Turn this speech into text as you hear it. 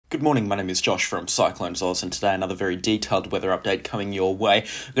Good morning, my name is Josh from CyclonesOZ, and today another very detailed weather update coming your way.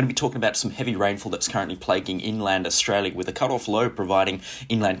 We're going to be talking about some heavy rainfall that's currently plaguing inland Australia, with a cut-off low providing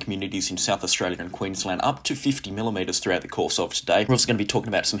inland communities in South Australia and Queensland up to 50 millimetres throughout the course of today. We're also going to be talking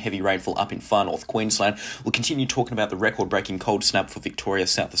about some heavy rainfall up in far North Queensland. We'll continue talking about the record-breaking cold snap for Victoria,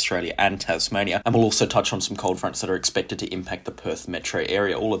 South Australia and Tasmania, and we'll also touch on some cold fronts that are expected to impact the Perth metro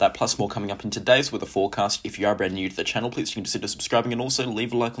area. All of that plus more coming up in today's weather forecast. If you are brand new to the channel, please consider subscribing and also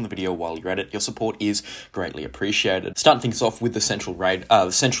leave a like on the video while you're at it. Your support is greatly appreciated. Starting things off with the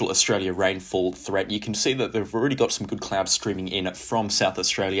Central Australia rainfall threat, you can see that they've already got some good clouds streaming in from South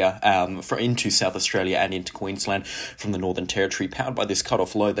Australia, into South Australia and into Queensland from the Northern Territory, powered by this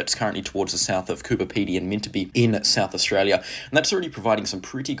cut-off low that's currently towards the south of Cooper Pedy and Minturpie in South Australia, and that's already providing some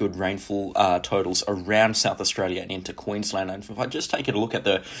pretty good rainfall totals around South Australia and into Queensland. And if I just take a look at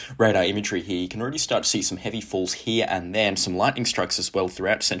the radar imagery here, you can already start to see some heavy falls here and then, some lightning strikes as well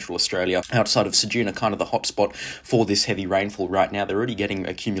throughout Central Australia. Outside of Ceduna, kind of the hotspot for this heavy rainfall right now, they're already getting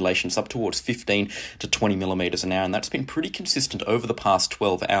accumulations up towards 15 to 20 millimetres an hour, and that's been pretty consistent over the past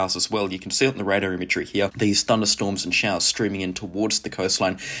 12 hours as well. You can see on the radar imagery here, these thunderstorms and showers streaming in towards the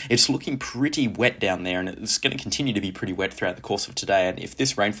coastline. It's looking pretty wet down there, and it's going to continue to be pretty wet throughout the course of today, and if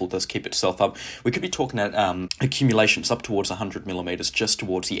this rainfall does keep itself up, we could be talking at accumulations up towards 100 millimetres just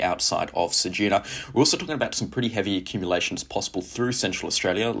towards the outside of Ceduna. We're also talking about some pretty heavy accumulations possible through Central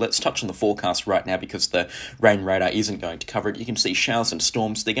Australia. Let's touch on the forecast right now because the rain radar isn't going to cover it. You can see showers and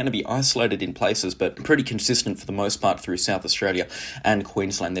storms. They're going to be isolated in places, but pretty consistent for the most part through South Australia and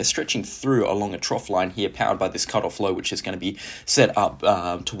Queensland. They're stretching through along a trough line here, powered by this cut-off low, which is going to be set up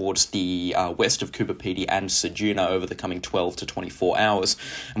towards the west of Cooper Pedy and Ceduna over the coming 12 to 24 hours.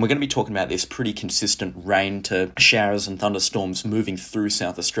 And we're going to be talking about this pretty consistent rain to showers and thunderstorms moving through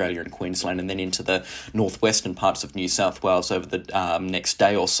South Australia and Queensland, and then into the northwestern parts of New South Wales over the next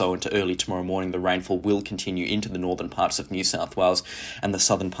day or so into early tomorrow morning. The rainfall will continue into the northern parts of New South Wales and the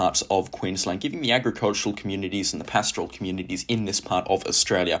southern parts of Queensland, giving the agricultural communities and the pastoral communities in this part of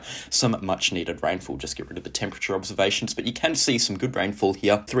Australia some much needed rainfall. Just get rid of the temperature observations, but you can see some good rainfall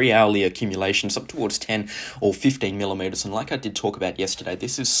here. 3-hourly accumulations up towards 10 or 15 millimetres, and like I did talk about yesterday,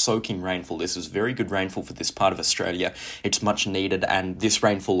 this is soaking rainfall. This is very good rainfall for this part of Australia. It's much needed, and this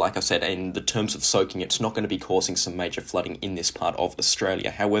rainfall, like I said, in the terms of soaking, it's not going to be causing some major flooding in this part of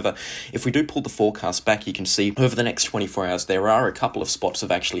Australia. However, if we do pull the forecast back, you can see over the next 24 hours there are a couple of spots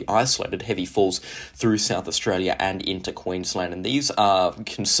of actually isolated heavy falls through South Australia and into Queensland, and these are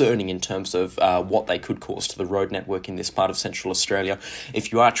concerning in terms of what they could cause to the road network in this part of Central Australia.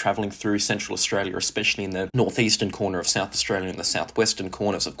 If you are travelling through Central Australia, especially in the northeastern corner of South Australia and the southwestern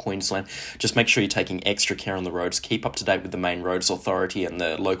corners of Queensland, just make sure you're taking extra care on the roads. Keep up to date with the Main Roads Authority and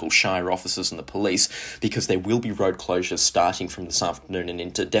the local shire officers and the police, because there will be road closures starting from this afternoon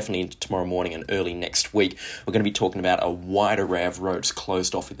and definitely into tomorrow morning and early next week. We're going to be talking about a wide array of roads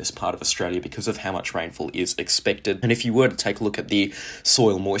closed off in this part of Australia because of how much rainfall is expected. And if you were to take a look at the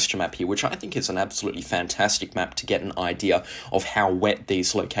soil moisture map here, which I think is an absolutely fantastic map to get an idea of how wet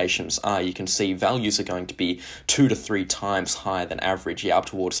these locations are, you can see values are going to be 2 to 3 times higher than average, up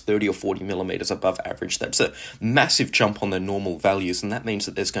towards 30 or 40 millimetres above average. That's a massive jump on the normal values, and that means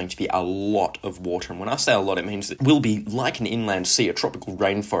that there's going to be a lot of water. And when I say a lot, it means it will be like an inland sea, a tropical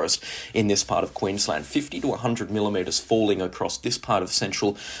rainforest in this part of Queensland. 50 to 100 millimetres falling across this part of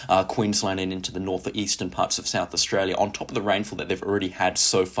central Queensland and into the northeastern parts of South Australia, on top of the rainfall that they've already had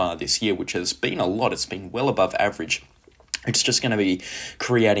so far this year, which has been a lot. It's been well above average. It's just going to be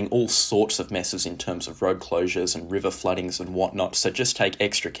creating all sorts of messes in terms of road closures and river floodings and whatnot. So just take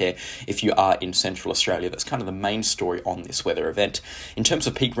extra care if you are in Central Australia. That's kind of the main story on this weather event. In terms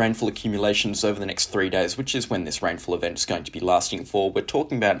of peak rainfall accumulations over the next 3 days, which is when this rainfall event is going to be lasting for, we're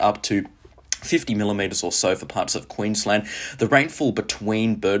talking about up to 50 millimetres or so for parts of Queensland. The rainfall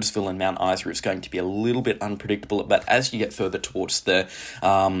between Birdsville and Mount Isa is going to be a little bit unpredictable, but as you get further towards the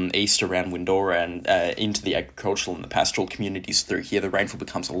east around Windora and into the agricultural and the pastoral communities through here, the rainfall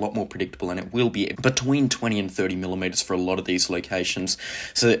becomes a lot more predictable, and it will be between 20 and 30 millimetres for a lot of these locations.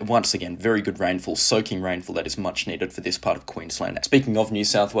 So once again, very good rainfall, soaking rainfall that is much needed for this part of Queensland. Speaking of New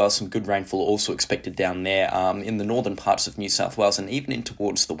South Wales, some good rainfall also expected down there in the northern parts of New South Wales and even in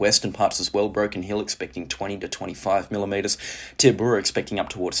towards the western parts as well, Broken Hill expecting 20 to 25 millimetres, Tibooburra expecting up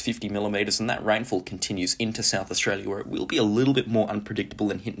towards 50 millimetres, and that rainfall continues into South Australia, where it will be a little bit more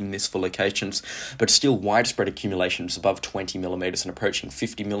unpredictable and hit and miss for locations, but still widespread accumulations above 20 millimetres and approaching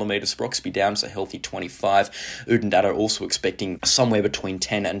 50 millimetres. Roxby Downs a healthy 25. Oodnadatta also expecting somewhere between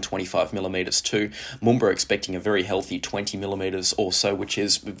 10 and 25 millimetres too. Mumba expecting a very healthy 20 millimetres or so, which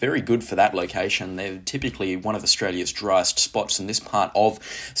is very good for that location. They're typically one of Australia's driest spots, and this part of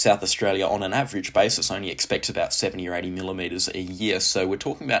South Australia on an average basis only expects about 70 or 80 millimetres a year. So we're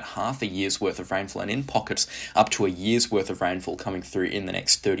talking about half a year's worth of rainfall, and in pockets up to a year's worth of rainfall coming through in the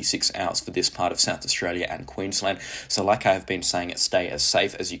next 36 hours for this part of South Australia and Queensland. So like I have been saying, stay as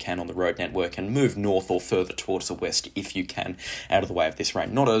safe as you can on the road network and move north or further towards the west if you can, out of the way of this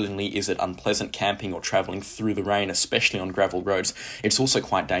rain. Not only is it unpleasant camping or travelling through the rain, especially on gravel roads, it's also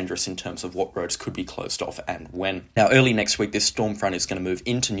quite dangerous in terms of what roads could be closed off and when. Now, early next week, this storm front is going to move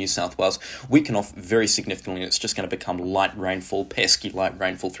into New South Wales, weaken off very significantly, and it's just going to become light rainfall, pesky light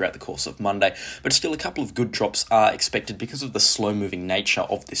rainfall throughout the course of Monday. But still, a couple of good drops are expected because of the slow-moving nature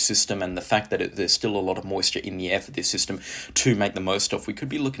of this system and the fact that there's still a lot of moisture in the air for this system to make the most of. We could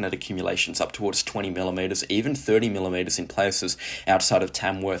be looking at accumulations up towards 20 millimetres, even 30 millimetres in places outside of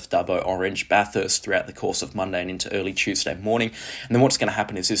Tamworth, Dubbo, Orange, Bathurst throughout the course of Monday and into early Tuesday morning. And then what's going to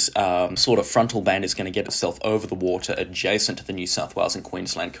happen is this sort of frontal band is going to get itself over the water adjacent to the New South Wales and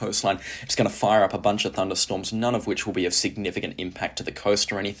Queensland coastline. It's going to fire up a bunch of thunderstorms, none of which will be of significant impact to the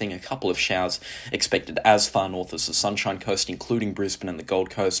coast or anything. A couple of showers expected as far north as the Sunshine Coast, including Brisbane and the Gold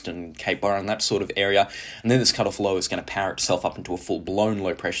Coast and Cape Byron, that sort of area. And then this cut-off low is going to power itself up into a full-blown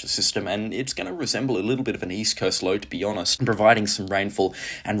low-pressure system, and it's going to resemble a little bit of an east coast low, to be honest, providing some rainfall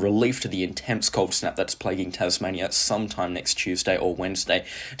and relief to the intense cold snap that's plaguing Tasmania sometime next Tuesday or Wednesday.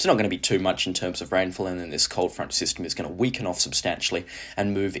 It's not going to be too much in terms of rainfall, and then this cold front system is going to weaken off substantially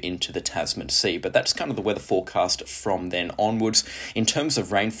and move into the Tasman Sea. But that's kind of the weather forecast from then onwards. In terms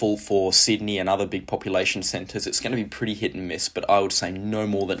of rainfall for Sydney and other big population centres, it's going to be pretty hit and miss, but I would say no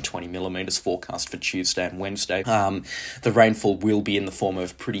more than 20 millimetres forecast for Tuesday and Wednesday. The rainfall will be in the form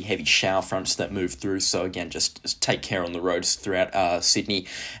of pretty heavy shower fronts that move through, so again, just take care on the roads throughout Sydney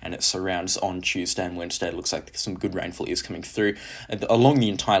and its surrounds on Tuesday and Wednesday. It looks like some good rainfall is coming through. Along the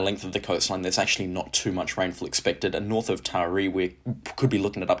entire length of the coastline, there's actually not too much rainfall expected, and north of Taree, we could be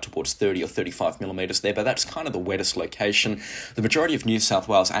looking at up towards 30 or 35 millimetres there, but that's kind of the wettest location. The majority of New South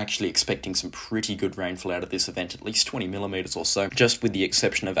Wales actually expecting some pretty good rainfall out of this event, at least 20 millimetres or so, just with the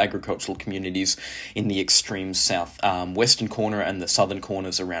exception of agricultural communities in the extreme south western corner and the southern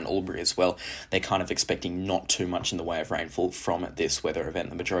corners around Albury as well. They're kind of expecting not too much in the way of rainfall from this weather event.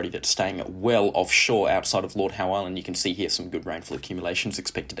 The majority of it's staying well offshore outside of Lord Howe Island. You can see here some good rainfall accumulations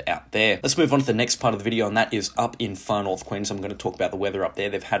expected out there. Let's move on to the next part of the video, and that is up in far north Queensland. I'm going to talk about the weather up there.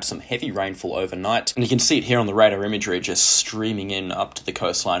 They've had some heavy rainfall overnight, and you can see it here on the radar imagery just streaming in up to the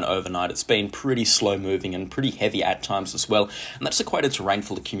coastline overnight. It's been pretty slow moving and pretty heavy at times as well, and that's equated to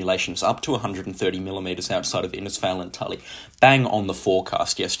rainfall accumulations up to 130 millimetres outside of Innisfail and Tully. Bang on the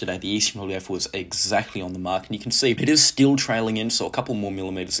forecast yesterday. The eastern relief was exactly on the mark, and you can see it is still trailing in, so a couple more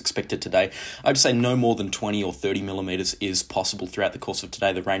millimetres expected today. I'd say no more than 20 or 30 millimetres is possible throughout the course of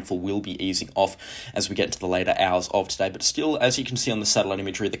today. The rainfall will be easing off as we get into the later hours of today, but still, as you can see on the satellite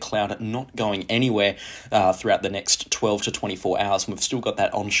imagery, the cloud not going anywhere throughout the next 12 to 24 hours, and we've still got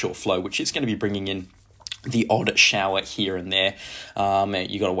that onshore flow, which is going to be bringing in the odd shower here and there.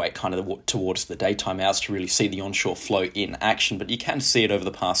 You got to wait kind of towards the daytime hours to really see the onshore flow in action, but you can see it over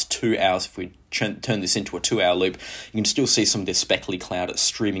the past 2 hours. If we turn this into a 2-hour loop, you can still see some of this speckly cloud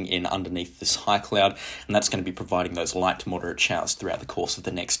streaming in underneath this high cloud, and that's going to be providing those light to moderate showers throughout the course of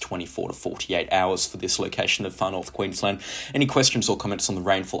the next 24 to 48 hours for this location of far north Queensland. Any questions or comments on the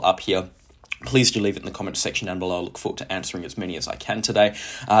rainfall up here, please do leave it in the comments section down below. I look forward to answering as many as I can today.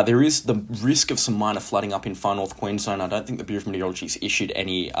 There is the risk of some minor flooding up in far north Queensland. I don't think the Bureau of Meteorology has issued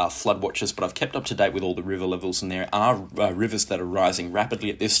any flood watches, but I've kept up to date with all the river levels, and there are rivers that are rising rapidly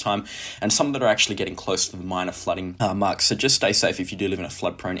at this time, and some that are actually getting close to the minor flooding mark. So just stay safe if you do live in a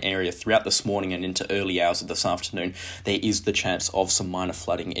flood-prone area. Throughout this morning and into early hours of this afternoon, there is the chance of some minor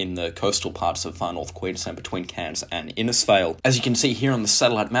flooding in the coastal parts of far north Queensland between Cairns and Innisfail. As you can see here on the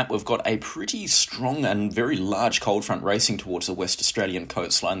satellite map, we've got a pretty strong and very large cold front racing towards the West Australian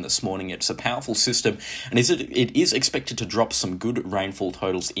coastline this morning. It's a powerful system, and it is expected to drop some good rainfall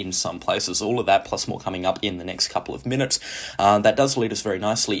totals in some places. All of that plus more coming up in the next couple of minutes. That does lead us very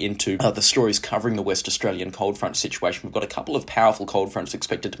nicely into the stories covering the West Australian cold front situation. We've got a couple of powerful cold fronts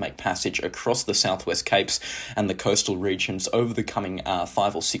expected to make passage across the southwest Capes and the coastal regions over the coming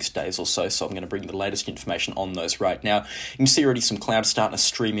 5 or 6 days or so. So I'm going to bring you the latest information on those right now. You can see already some clouds starting to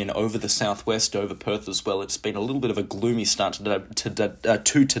stream in over the south southwest over Perth as well. It's been a little bit of a gloomy start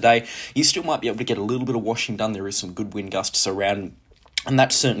to today. You still might be able to get a little bit of washing done. There is some good wind gusts around, and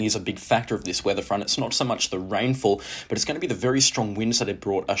that certainly is a big factor of this weather front. It's not so much the rainfall, but it's going to be the very strong winds that are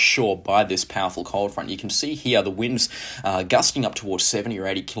brought ashore by this powerful cold front. You can see here the winds gusting up towards 70 or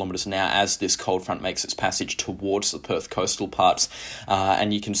 80 kilometres an hour as this cold front makes its passage towards the Perth coastal parts.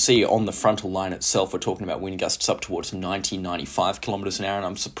 And you can see on the frontal line itself, we're talking about wind gusts up towards 90, 95 kilometres an hour. And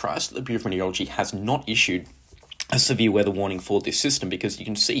I'm surprised that the Bureau of Meteorology has not issued a severe weather warning for this system, because you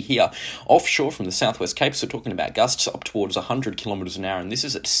can see here offshore from the southwest Cape, so talking about gusts up towards 100 kilometres an hour, and this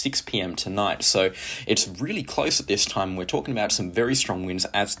is at 6 p.m. tonight, so it's really close at this time. We're talking about some very strong winds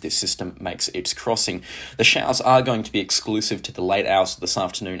as this system makes its crossing. The showers are going to be exclusive to the late hours of this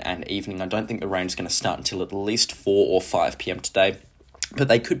afternoon and evening. I don't think the rain is going to start until at least 4 or 5 p.m. today, but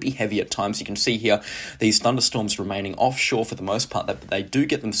they could be heavy at times. You can see here these thunderstorms remaining offshore for the most part, but they do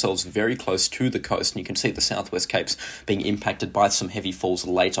get themselves very close to the coast, and you can see the southwest Capes being impacted by some heavy falls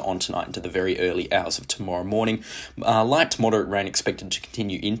later on tonight into the very early hours of tomorrow morning. Light to moderate rain expected to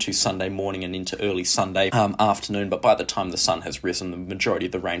continue into Sunday morning and into early Sunday afternoon, but by the time the sun has risen, the majority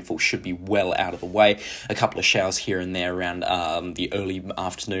of the rainfall should be well out of the way. A couple of showers here and there around the early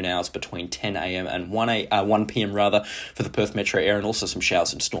afternoon hours between 10 a.m. and 1 p.m. rather for the Perth metro area, and also some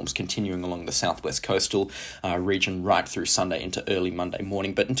showers and storms continuing along the southwest coastal region right through Sunday into early Monday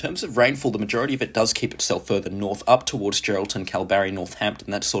morning. But in terms of rainfall, the majority of it does keep itself further north up towards Geraldton, Kalbarri,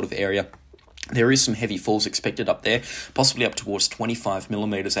 Northampton, that sort of area. There is some heavy falls expected up there, possibly up towards 25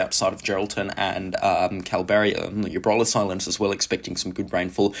 millimetres outside of Geraldton and Kalbarri, the Abrolhos Islands as well, expecting some good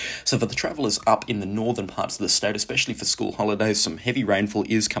rainfall. So for the travellers up in the northern parts of the state, especially for school holidays, some heavy rainfall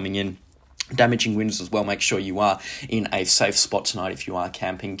is coming in. Damaging winds as well. Make sure you are in a safe spot tonight if you are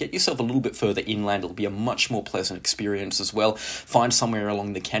camping. Get yourself a little bit further inland. It'll be a much more pleasant experience as well. Find somewhere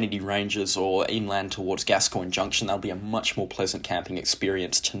along the Kennedy Ranges or inland towards Gascoyne Junction. That'll be a much more pleasant camping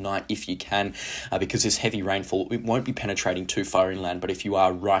experience tonight if you can, because this heavy rainfall, it won't be penetrating too far inland, but if you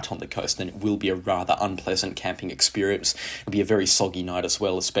are right on the coast, then it will be a rather unpleasant camping experience. It'll be a very soggy night as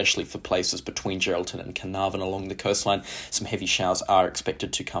well, especially for places between Geraldton and Carnarvon along the coastline. Some heavy showers are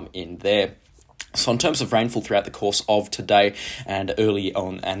expected to come in there. So in terms of rainfall throughout the course of today and early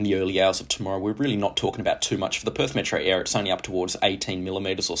on and the early hours of tomorrow, we're really not talking about too much. For the Perth metro area, it's only up towards 18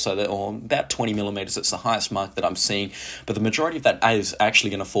 millimetres or so, or about 20 millimetres. It's the highest mark that I'm seeing, but the majority of that is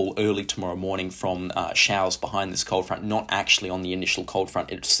actually going to fall early tomorrow morning from showers behind this cold front, not actually on the initial cold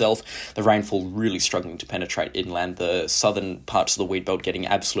front itself. The rainfall really struggling to penetrate inland. The southern parts of the wheat belt getting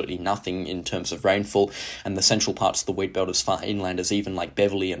absolutely nothing in terms of rainfall, and the central parts of the wheat belt as far inland as even like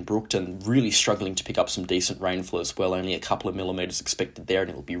Beverley and Brookton really struggling to pick up some decent rainfall as well. Only a couple of millimetres expected there,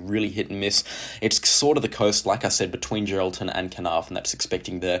 and it'll be really hit and miss. It's sort of the coast, like I said, between Geraldton and Carnarvon that's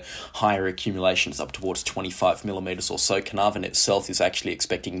expecting the higher accumulations up towards 25 millimetres or so. Carnarvon itself is actually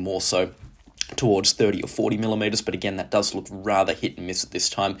expecting more so, towards 30 or 40 millimetres, but again, that does look rather hit and miss at this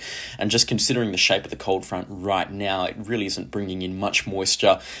time. And just considering the shape of the cold front right now, it really isn't bringing in much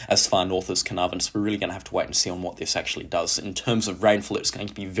moisture as far north as Carnarvon, so we're really going to have to wait and see on what this actually does. In terms of rainfall, it's going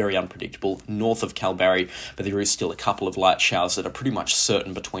to be very unpredictable north of Kalbarri, but there is still a couple of light showers that are pretty much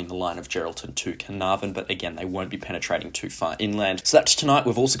certain between the line of Geraldton to Carnarvon, but again, they won't be penetrating too far inland. So that's tonight.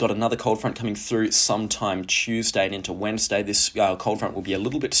 We've also got another cold front coming through sometime Tuesday and into Wednesday. This cold front will be a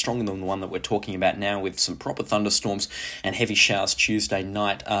little bit stronger than the one that we're talking about now, with some proper thunderstorms and heavy showers Tuesday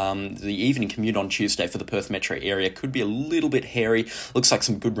night. The evening commute on Tuesday for the Perth metro area could be a little bit hairy. Looks like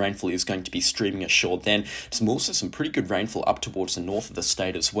some good rainfall is going to be streaming ashore then. Also some pretty good rainfall up towards the north of the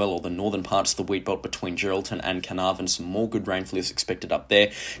state as well, or the northern parts of the wheat belt between Geraldton and Carnarvon. Some more good rainfall is expected up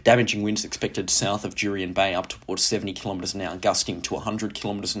there. Damaging winds expected south of Jurien Bay up towards 70 kilometres an hour, gusting to 100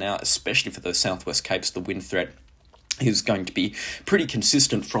 kilometres an hour, especially for the southwest Capes. The wind threat is going to be pretty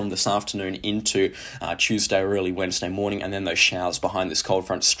consistent from this afternoon into Tuesday or early Wednesday morning, and then those showers behind this cold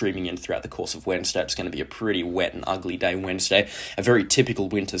front streaming in throughout the course of Wednesday. It's going to be a pretty wet and ugly day Wednesday, a very typical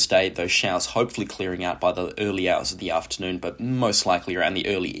winter's day. Those showers hopefully clearing out by the early hours of the afternoon, but most likely around the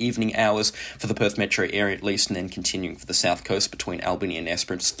early evening hours for the Perth metro area at least, and then continuing for the south coast between Albany and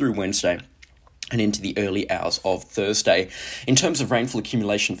Esperance through Wednesday and into the early hours of Thursday. In terms of rainfall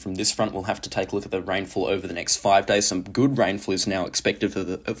accumulation from this front, we'll have to take a look at the rainfall over the next 5 days. Some good rainfall is now expected for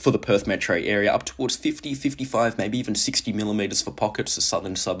the Perth metro area, up towards 50, 55, maybe even 60 millimetres for pockets. The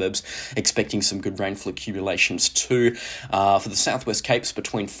southern suburbs expecting some good rainfall accumulations too. For the southwest Capes,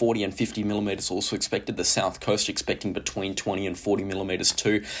 between 40 and 50 millimetres also expected. The south coast expecting between 20 and 40 millimetres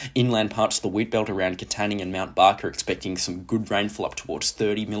too. Inland parts of the wheat belt around Katanning and Mount Barker expecting some good rainfall up towards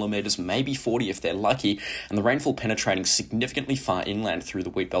 30 millimetres, maybe 40 if if they're lucky, and the rainfall penetrating significantly far inland through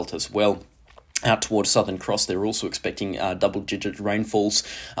the wheat belt as well. Out towards Southern Cross, they're also expecting double-digit rainfalls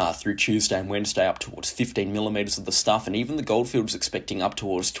through Tuesday and Wednesday, up towards 15 millimetres of the stuff, and even the Goldfields expecting up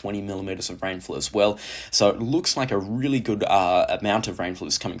towards 20 millimetres of rainfall as well. So it looks like a really good amount of rainfall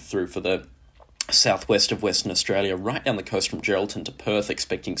is coming through for the southwest of Western Australia, right down the coast from Geraldton to Perth,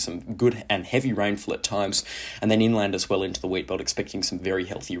 expecting some good and heavy rainfall at times, and then inland as well into the wheat belt, expecting some very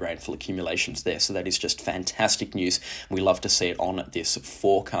healthy rainfall accumulations there. So that is just fantastic news. We love to see it on this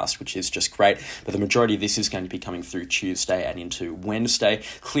forecast, which is just great. But the majority of this is going to be coming through Tuesday and into Wednesday,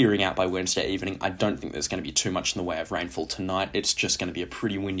 clearing out by Wednesday evening. I don't think there's going to be too much in the way of rainfall tonight. It's just going to be a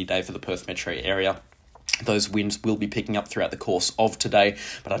pretty windy day for the Perth metro area. Those winds will be picking up throughout the course of today,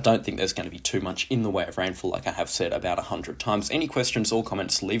 but I don't think there's going to be too much in the way of rainfall, like I have said about 100 times. Any questions or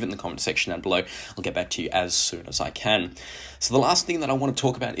comments, leave it in the comment section down below. I'll get back to you as soon as I can. So the last thing that I want to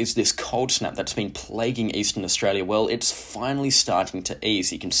talk about is this cold snap that's been plaguing Eastern Australia. Well, it's finally starting to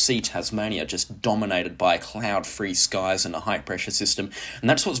ease. You can see Tasmania just dominated by cloud-free skies and a high-pressure system, and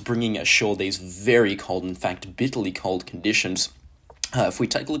that's what's bringing ashore these very cold, in fact, bitterly cold conditions. If we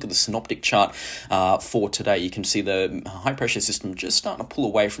take a look at the synoptic chart for today, you can see the high-pressure system just starting to pull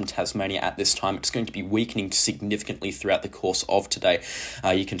away from Tasmania at this time. It's going to be weakening significantly throughout the course of today.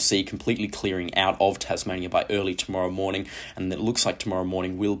 You can see completely clearing out of Tasmania by early tomorrow morning, and it looks like tomorrow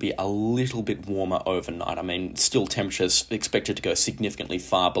morning will be a little bit warmer overnight. I mean, still temperatures expected to go significantly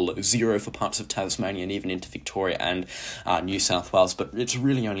far below zero for parts of Tasmania and even into Victoria and New South Wales, but it's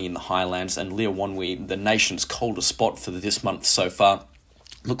really only in the highlands, and Leewunwi, the nation's coldest spot for this month so far,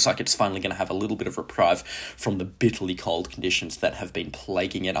 looks like it's finally going to have a little bit of reprieve from the bitterly cold conditions that have been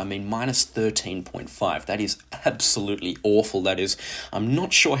plaguing it. I mean, minus 13.5. That is absolutely awful. That is, I'm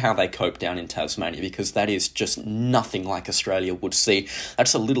not sure how they cope down in Tasmania, because that is just nothing like Australia would see.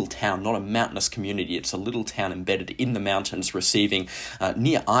 That's a little town, not a mountainous community. It's a little town embedded in the mountains, receiving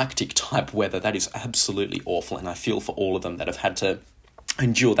near Arctic type weather. That is absolutely awful, and I feel for all of them that have had to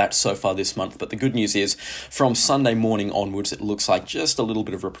endure that so far this month. But the good news is, from Sunday morning onwards, it looks like just a little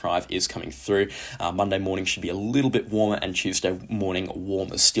bit of reprieve is coming through. Monday morning should be a little bit warmer, and Tuesday morning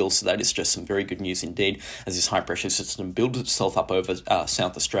warmer still. So that is just some very good news indeed, as this high pressure system builds itself up over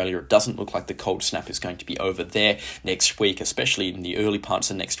South Australia. It doesn't look like the cold snap is going to be over there next week, especially in the early parts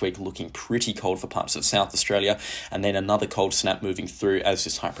of next week, looking pretty cold for parts of South Australia, and then another cold snap moving through as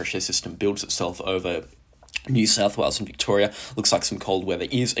this high pressure system builds itself over New South Wales and Victoria. Looks like some cold weather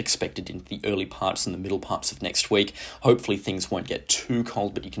is expected in the early parts and the middle parts of next week. Hopefully things won't get too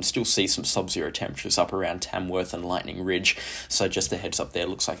cold, but you can still see some sub-zero temperatures up around Tamworth and Lightning Ridge. So just a heads up there,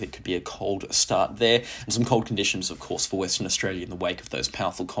 looks like it could be a cold start there. And some cold conditions, of course, for Western Australia in the wake of those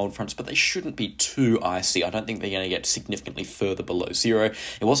powerful cold fronts, but they shouldn't be too icy. I don't think they're going to get significantly further below zero.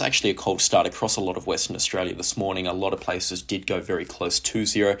 It was actually a cold start across a lot of Western Australia this morning. A lot of places did go very close to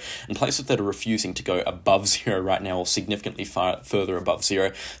zero, and places that are refusing to go above zero right now, or significantly further above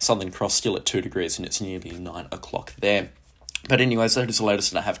zero. Southern Cross still at 2 degrees, and it's nearly 9 o'clock there. But anyways, that is the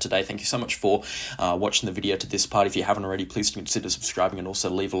latest that I have today. Thank you so much for watching the video to this part. If you haven't already, please consider subscribing and also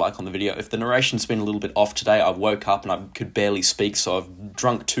leave a like on the video. If the narration's been a little bit off today, I woke up and I could barely speak, so I've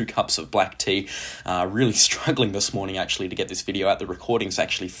drunk 2 cups of black tea. Really struggling this morning, actually, to get this video out. The recording's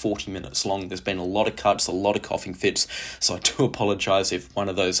actually 40 minutes long. There's been a lot of cuts, a lot of coughing fits, so I do apologise if one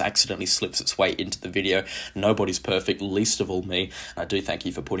of those accidentally slips its way into the video. Nobody's perfect, least of all me. I do thank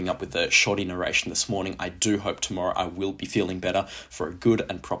you for putting up with the shoddy narration this morning. I do hope tomorrow I will be feeling better for a good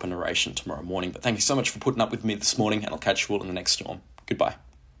and proper narration tomorrow morning. But thank you so much for putting up with me this morning, and I'll catch you all in the next storm. Goodbye.